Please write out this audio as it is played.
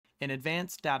In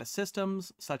advanced data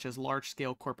systems, such as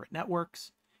large-scale corporate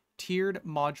networks, tiered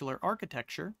modular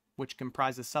architecture, which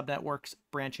comprises subnetworks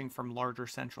branching from larger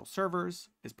central servers,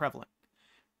 is prevalent.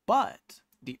 But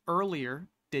the earlier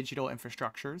digital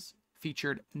infrastructures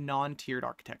featured non-tiered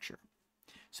architecture.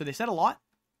 So they said a lot,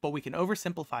 but we can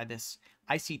oversimplify this.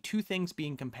 I see two things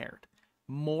being compared.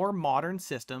 More modern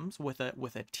systems with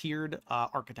a tiered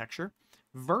architecture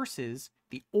versus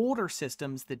the older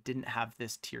systems that didn't have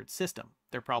this tiered system.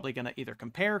 They're probably going to either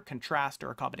compare, contrast,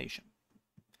 or a combination.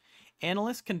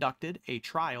 Analysts conducted a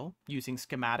trial using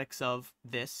schematics of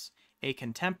this, a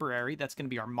contemporary, that's going to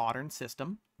be our modern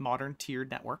system, modern tiered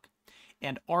network,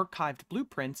 and archived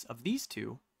blueprints of these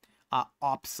two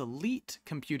obsolete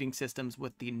computing systems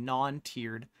with the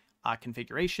non-tiered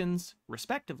configurations,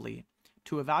 respectively,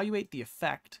 to evaluate the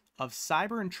effect of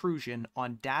cyber intrusion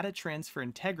on data transfer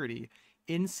integrity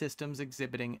in systems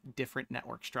exhibiting different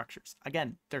network structures.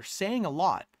 Again, they're saying a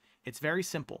lot. It's very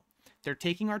simple. They're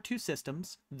taking our two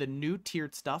systems, the new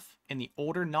tiered stuff and the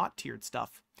older not tiered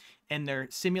stuff, and they're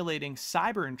simulating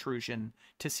cyber intrusion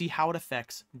to see how it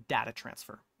affects data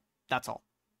transfer. That's all.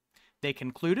 They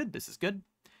concluded, this is good,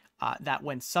 that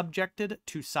when subjected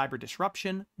to cyber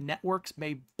disruption, networks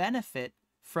may benefit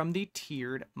from the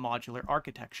tiered modular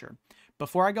architecture.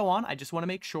 Before I go on, I just want to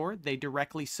make sure they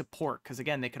directly support, because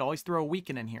again, they could always throw a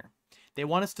weaken in here. They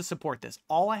want us to support this.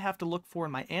 All I have to look for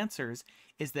in my answers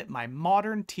is that my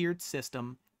modern tiered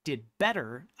system did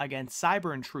better against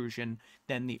cyber intrusion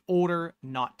than the older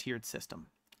not tiered system.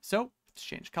 So let's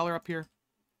change color up here.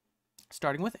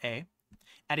 Starting with A,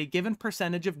 at a given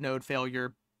percentage of node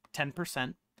failure,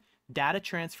 10%, data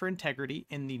transfer integrity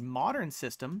in the modern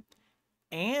system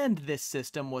and this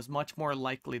system was much more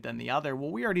likely than the other.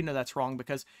 Well, we already know that's wrong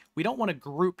because we don't want to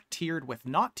group tiered with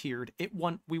not tiered.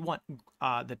 We want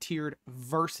the tiered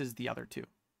versus the other two.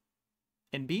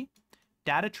 In B,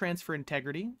 data transfer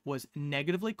integrity was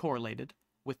negatively correlated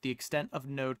with the extent of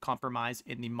node compromise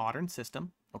in the modern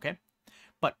system, okay?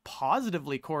 But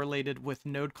positively correlated with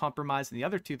node compromise in the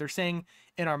other two. They're saying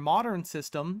in our modern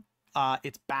system,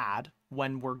 it's bad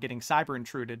when we're getting cyber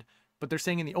intruded, but they're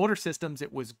saying in the older systems,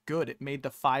 it was good. It made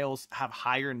the files have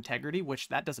higher integrity, which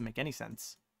that doesn't make any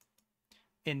sense.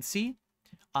 In C,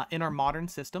 in our modern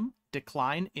system,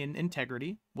 decline in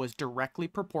integrity was directly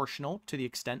proportional to the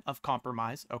extent of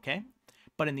compromise, okay?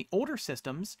 But in the older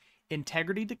systems,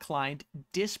 integrity declined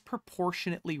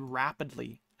disproportionately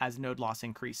rapidly as node loss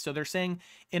increased. So they're saying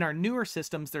in our newer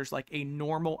systems, there's like a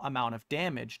normal amount of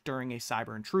damage during a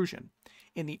cyber intrusion.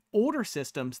 In the older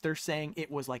systems, they're saying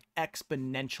it was like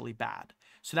exponentially bad.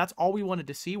 So that's all we wanted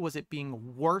to see, was it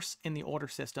being worse in the older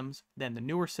systems than the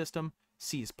newer system.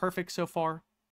 C is perfect so far.